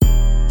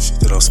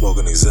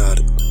smoking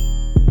exotic.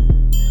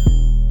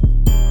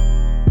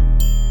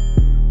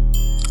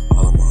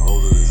 All of my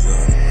hoes are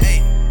exotic.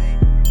 Hey,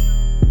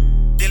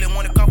 Dylan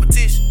won a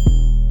competition.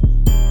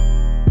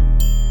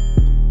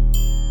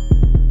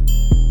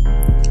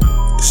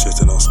 The shit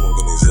that I'm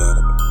smoking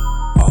exotic.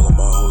 All of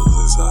my hoes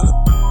is exotic.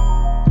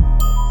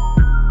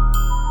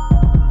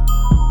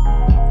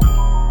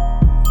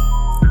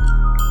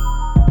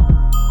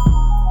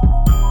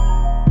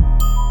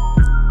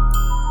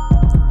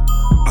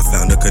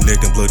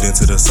 Connect and plugged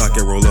into the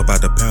socket, roll up out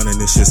the pound, and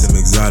this shit some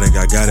exotic.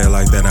 I got it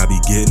like that, I be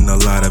getting a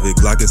lot of it.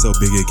 Glock is so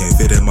big it can't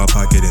fit in my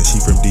pocket, and she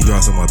from DR,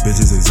 so my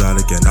bitch is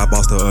exotic. And I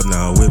bossed her up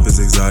now, her whip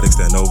is exotic.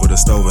 Stand over the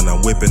stove and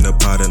I'm whipping the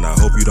pot, and I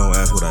hope you don't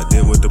ask what I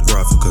did with the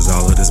profit, cause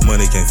all of this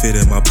money can't fit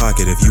in my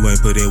pocket. If you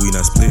ain't put in, we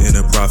not splitting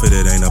the profit.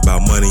 It ain't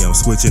about money, I'm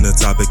switching the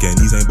topic, and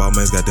these ain't about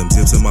mans, got them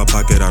tips in my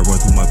pocket. I run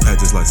through my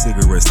patches like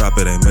cigarettes, stop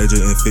it. Ain't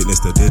major in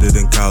fitness, that did it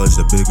in college.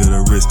 The bigger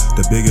the risk,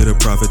 the bigger the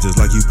profit. Just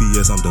like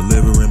UPS, I'm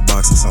delivering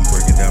boxes. I'm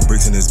breaking down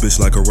bricks in this bitch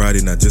like a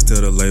Roddy. Now just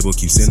tell the label,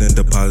 keep sending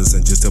deposits,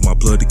 and just tell my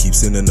plug to keep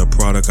sending the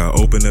product. I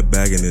open the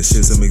bag and this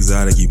shit some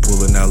exotic. You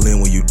pulling out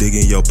lean when you dig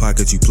in your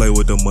pocket. You play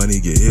with the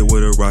money, get hit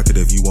with a rocket.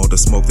 If you want the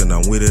smoke, then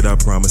I'm with it, I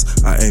promise.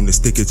 I aim to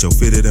stick it, yo,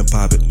 fit it and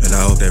pop it. And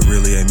I hope that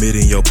really ain't mid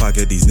in your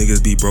pocket. These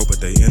niggas be broke, but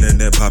they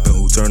internet popping.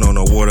 Who turn on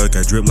the water,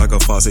 got drip like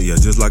a faucet. Yeah,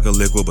 just like a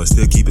liquid, but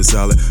still keep it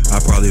solid.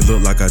 I probably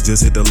look like I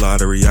just hit the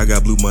lottery. I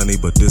got blue money,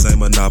 but this ain't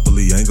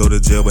Monopoly. Ain't go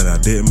to jail, but I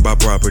didn't buy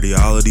property.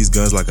 All of these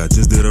guns like I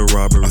just did a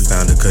robbery. I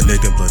found a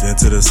connect and plugged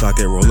into the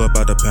socket, roll up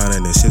out the pound,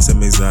 and this shit some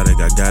exotic.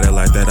 I got it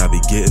like that, I be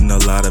getting a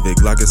lot of it.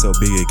 Glock is so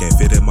big it can't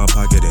fit in my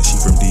pocket, and she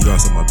from DR,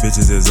 so my bitch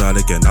is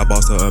exotic. And I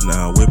bossed her up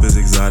now, her whip is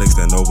exotic.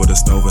 Stand over the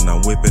stove and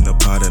I'm whipping the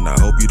pot, and I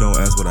hope you don't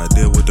ask what I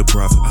did with the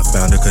profit. I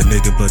found a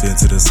connect and plugged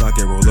into the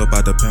socket, roll up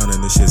out the pound,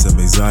 and this shit some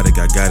exotic.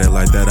 I got it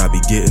like that, I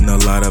be getting a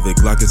lot of it.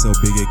 Glock is so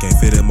big it can't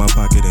fit in my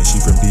pocket, and she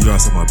from DR,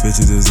 so my bitch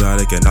is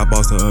exotic. And I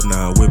bossed her up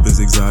now, her whip is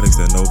exotic.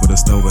 Stand over the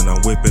stove and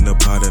I'm whipping the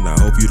pot, and I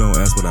hope you don't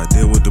ask what I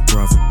did with the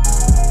profit.